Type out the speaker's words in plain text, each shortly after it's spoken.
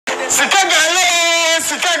Sika gale,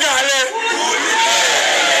 Sika gale.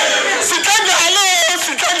 Sika gale,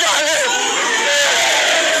 Sika gale.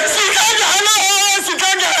 Sika gale,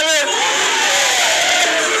 Sika gale.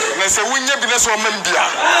 Na se wunye bi na so membia.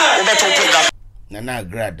 Wo beto pega. Nana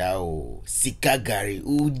Agradaa o Sika Gari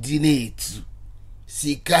udine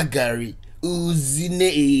Sika Gari uzine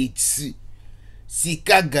etu.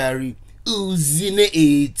 Sika Gari uzine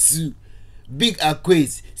etu. Big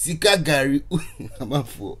Aquates Sika Gari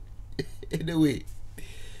Okomfour. Anyway,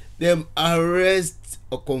 them arrest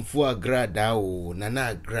Okomfour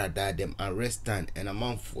Nana Agradaa, them arrest and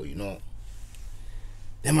Okomfour, you know.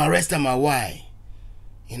 Them arrest them why?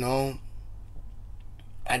 You know,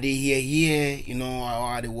 are they here, you know,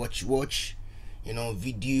 are they watch, you know,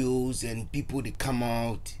 videos and people they come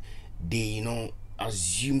out, they, you know,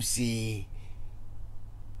 assume say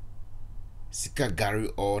Sika Gari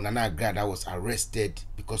or Nana Agradaa was arrested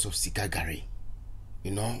because of Sika Gari.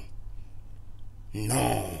 You know?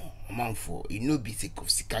 No, Okomfour, you know be sick of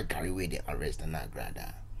Sika Gari where they arrest Nana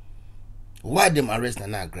Agradaa. Why them arrest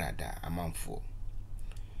Nana Agradaa, Okomfour?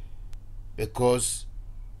 Because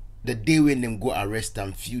the day when them go arrest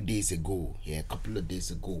them few days ago, a couple of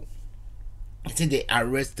days ago, I think they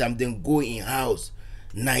arrest them, then go in house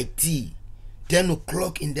 10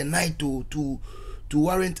 o'clock in the night to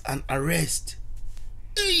warrant an arrest.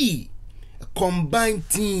 Hey, a combined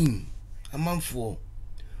team, Okomfour,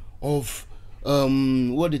 of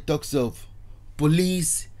what it talks of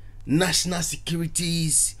police, national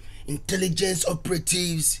securities, intelligence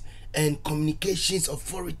operatives, and communications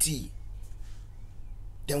authority.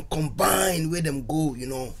 Them combine where them go, you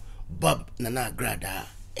know, Bob Nana Agradaa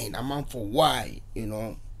and Okomfour. Why, you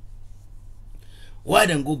know? Why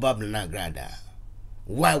them go Bob Nana Agradaa?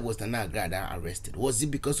 Why was Nana Agradaa arrested? Was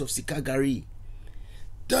it because of Sika Gari?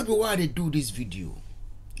 Tell me why they do this video.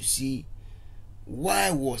 You see,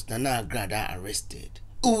 why was Nana Agradaa arrested?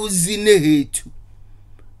 Uzine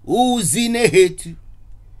hetu.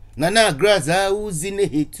 Nana Agradaa uzine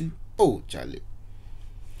hetu. Oh, Charlie.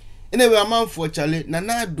 Anyway, Okomfour Charlie,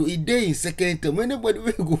 Nana do a day in second term. Anybody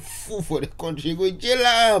will go full for the country, go jail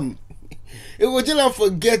him. He go jail and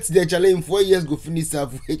forget the Charlie in 4 years go finish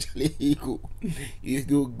halfway. Charlie, he go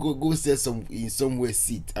sell some in somewhere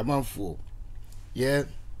seat. Okomfour, yeah.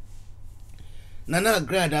 Nana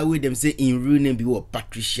Agradaa way them say in real name be what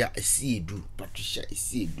Patricia Esiedu.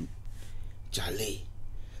 Charlie.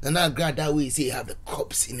 Nana Agradaa way say have the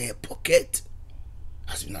cops in her pocket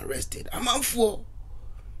has been arrested. Okomfour.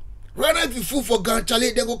 Right now, if you fool for gun,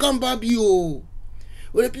 Charlie, they go come back you.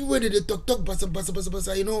 When the people where they talk,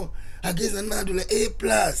 basa, you know, against Nana do like A+.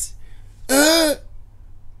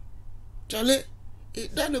 Charlie,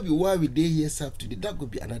 that will be why we day here today. That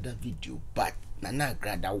could be another video. But Nana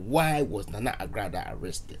Agradaa, why was Nana Agradaa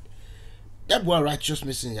arrested? That's why Rychuhss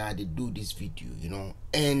Messenger they do this video, you know.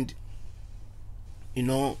 And you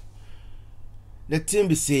know, the thing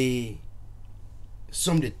be say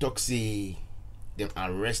some they talk say them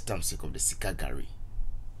arrest them sake of the Sika Gari.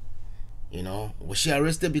 You know, was she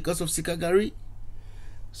arrested because of Sika Gari?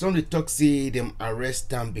 Some they talk say them arrest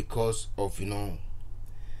them because of, you know,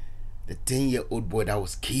 the 10-year-old boy that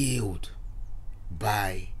was killed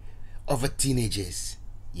by other teenagers.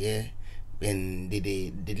 Yeah, and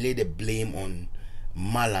they lay the blame on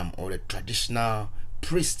Malam or the traditional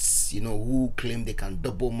priests, you know, who claim they can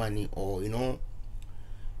double money or, you know,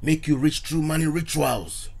 make you rich through money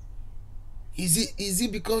rituals. Is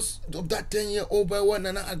it because of that 10-year-old boy why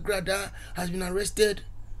Nana Agradaa has been arrested?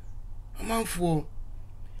 Okomfour.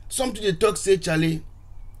 Something they talk say Charlie,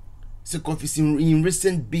 is in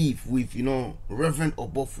recent beef with, you know, Reverend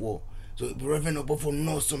Okomfour. So Reverend Okomfour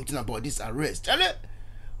knows something about this arrest. Charlie,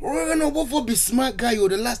 Reverend Okomfour be smart guy. Yo,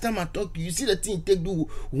 the last time I talked to you, see the thing he take do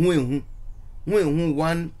when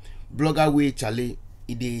one blogger way Charlie,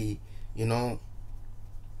 they, you know,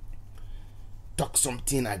 talk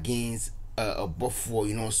something against Okomfour,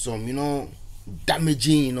 you know, some, you know,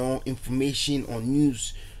 damaging, you know, information on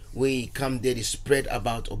news where he come there, they spread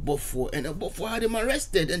about Okomfour, and Okomfour had him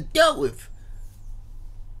arrested and dealt with.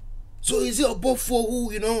 So is it Okomfour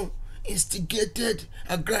who, you know, instigated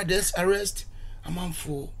Agradaa's arrest?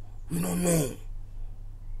 Okomfour, we don't know.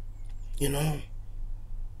 You know.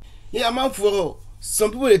 Yeah, Okomfour, some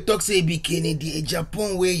people they talk say be Kennedy,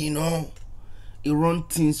 Japan way, you know. He run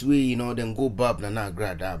things where, you know, then go Bob Nana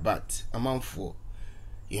Agradaa, but Okomfour,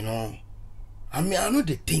 you know, I mean, I know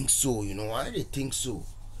they think so, you know, I know they think so.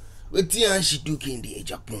 But yeah, she took in the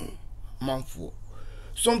Japan, Okomfour.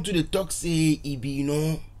 Some to the talk say he be, you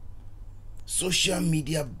know, social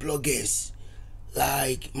media bloggers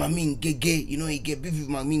like Mami Ngege, you know, he get beef with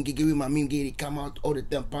Mami Ngege, they come out all the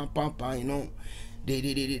time, pam, you know.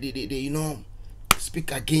 you know,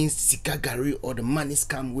 speak against Sika Gari or the money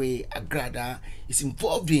scam way Agradaa is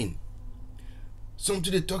involved in. Some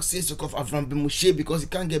to the talk says of Avram Moshe because he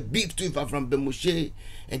can't get beef to if Avram Moshe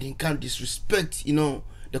and he can't disrespect, you know,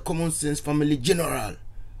 the common sense family general.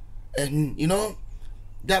 And you know,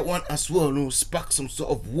 that one as well, you know, sparked some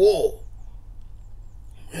sort of war.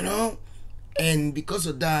 You know? And because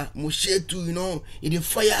of that, Moshe too, you know, he did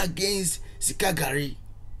fire against Sika Gari.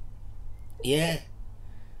 Yeah.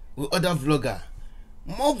 With other vlogger.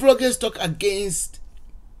 More vloggers talk against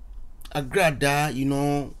Agradaa, you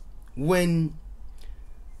know, when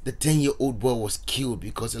the 10-year-old boy was killed,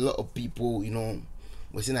 because a lot of people, you know,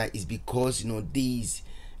 were saying that it's because, you know, these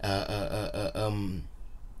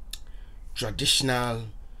traditional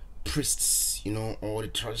priests, you know, or the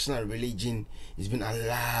traditional religion has been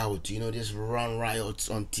allowed to, you know, just run riots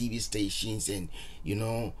on TV stations and, you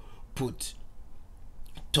know, put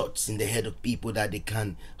thoughts in the head of people that they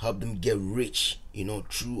can help them get rich, you know,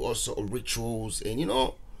 through also rituals and, you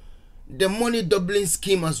know, the money doubling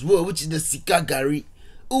scheme as well, which is the Sika Gari.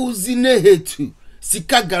 Uzinehetu.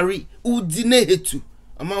 Sika Gari. Uzinehetu.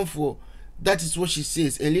 Okomfour. That is what she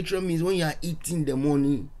says. And literally means when you are eating the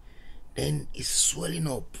money, then it's swelling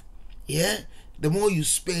up. Yeah? The more you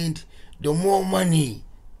spend, the more money.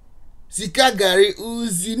 Sika Gari.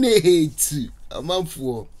 Uzinehetu.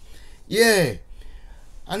 Okomfour. Yeah.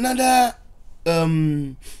 Another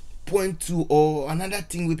point to, or another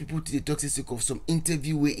thing where people to the toxic of some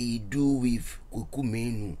interview where he do with Kweku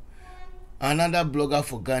Menu, another blogger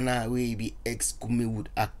for Ghana where he be ex-Kumewood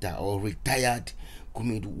actor or retired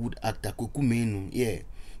Kumewood actor Kweku Menu. Yeah,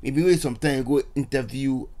 maybe wait some time go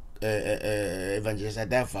interview Evangelist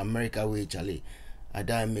Agradaa for America where Charlie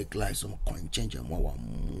Agradaa make like some coin change and more.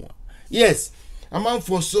 Yes,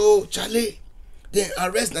 Okomfour so Charlie. Then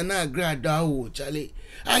arrest Nana Agradaa, oh Charlie.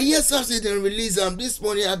 I hear some say they release this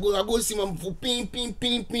morning. I go see them for ping.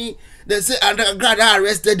 They say Agradaa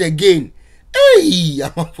arrested again. Hey,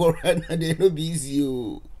 Okomfour right now they no be easy.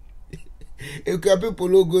 Oh. If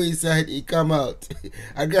people go inside, he come out.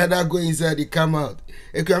 Agradaa go inside, he come out.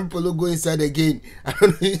 If people go inside again, I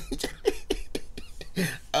don't know.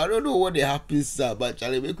 I don't know what they happen, sir. But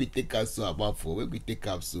Charlie, make we take us so Okomfour. Make we take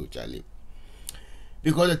up so Charlie.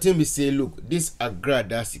 Because the thing we say, look, this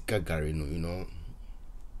Agradaa Sika Gari, you know,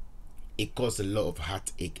 it caused a lot of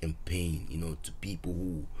heartache and pain, you know, to people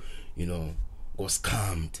who, you know, got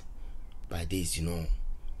scammed by this, you know,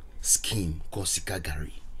 scheme called Sika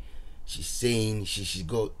Gari. She's saying she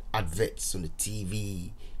got adverts on the TV,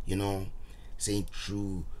 you know, saying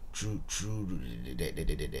true the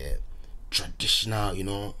traditional, you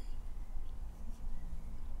know,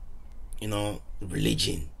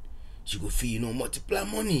 religion. She go feel, you know, multiply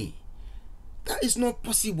money. That is not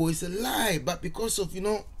possible. It's a lie. But because of, you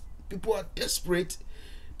know, people are desperate,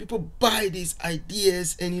 people buy these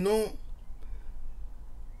ideas, and you know,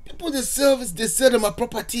 people they sell them a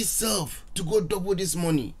property self to go double this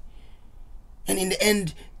money, and in the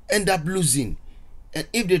end up losing. And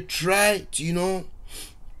if they try to, you know,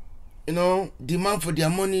 demand for their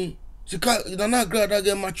money, so Nana Agradaa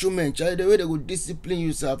get macho men, Charlie. The way they go discipline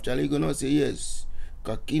yourself, Charlie, you gonna say yes.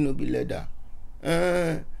 Kaki no be leather.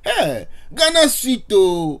 Hey, Ghana sweet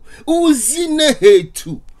oh. Uzine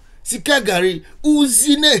hetu. Sika Gari.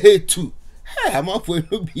 Uzine hetu. Hey, Okomfour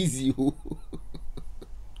no busy oh.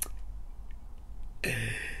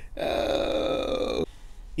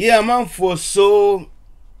 Yeah, Okomfour. So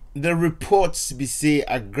the reports be say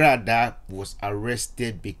Agradaa was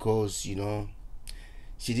arrested because, you know,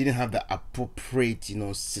 she didn't have the appropriate, you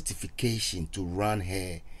know, certification to run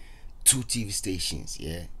her 2 TV stations,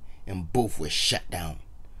 yeah, and both were shut down,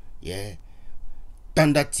 yeah.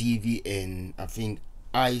 Thunder TV and I think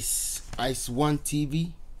Ice One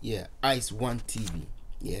TV, yeah, Ice One TV,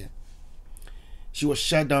 yeah. She was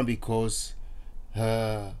shut down because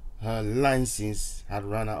her license had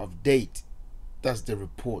run out of date. That's the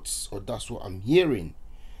reports, or that's what I'm hearing.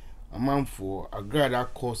 Okomfour Agradaa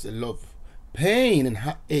caused a lot of pain and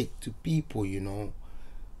heartache to people, you know.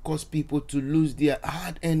 Cause people to lose their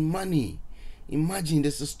hard-earned money. Imagine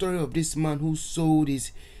there's a story of this man who sold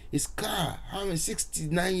his car. How a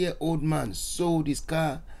 69-year-old man sold his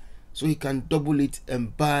car so he can double it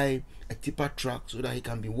and buy a tipper truck so that he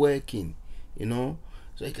can be working, you know,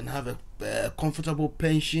 so he can have a comfortable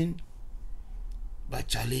pension. But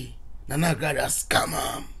Charlie, Nana Agradaa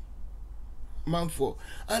scam Okomfour.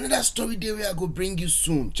 Another story there where I go bring you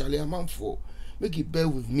soon, Charlie. Okomfour, make it bear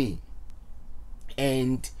with me.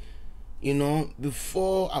 And you know,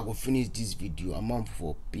 before I go finish this video,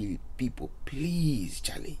 Okomfour people, please,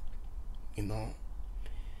 Charlie, you know,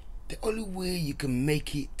 the only way you can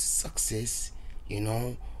make it success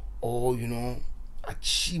or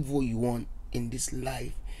achieve what you want in this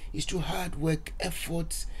life is through hard work,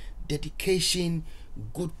 effort, dedication,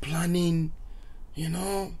 good planning,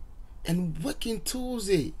 and working towards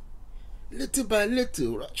it. Little by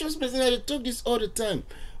little. Rychuhss Messenger, I talk this all the time.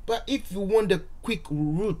 But if you want the quick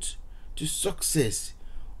route to success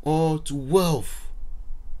or to wealth,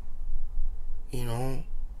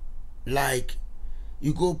 like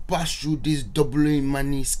you go pass through this doubling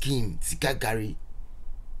money scheme, Sika Gari,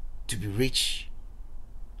 to be rich,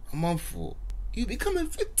 Okomfour, you become a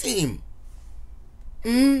victim.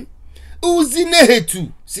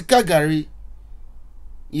 Uzinehetu, Sika Gari.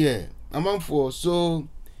 Yeah, Okomfour. So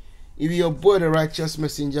if your boy the Rychuhss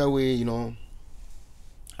Messenger way,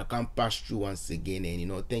 I can pass through once again,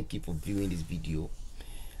 and thank you for viewing this video.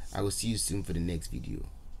 I will see you soon for the next video.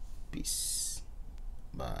 Peace.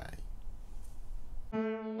 Bye.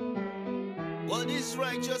 Well, this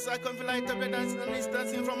Rychuhss, I come feel like the dancing and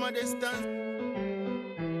dancing from a distance.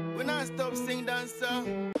 When I stop sing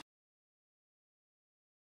dancer.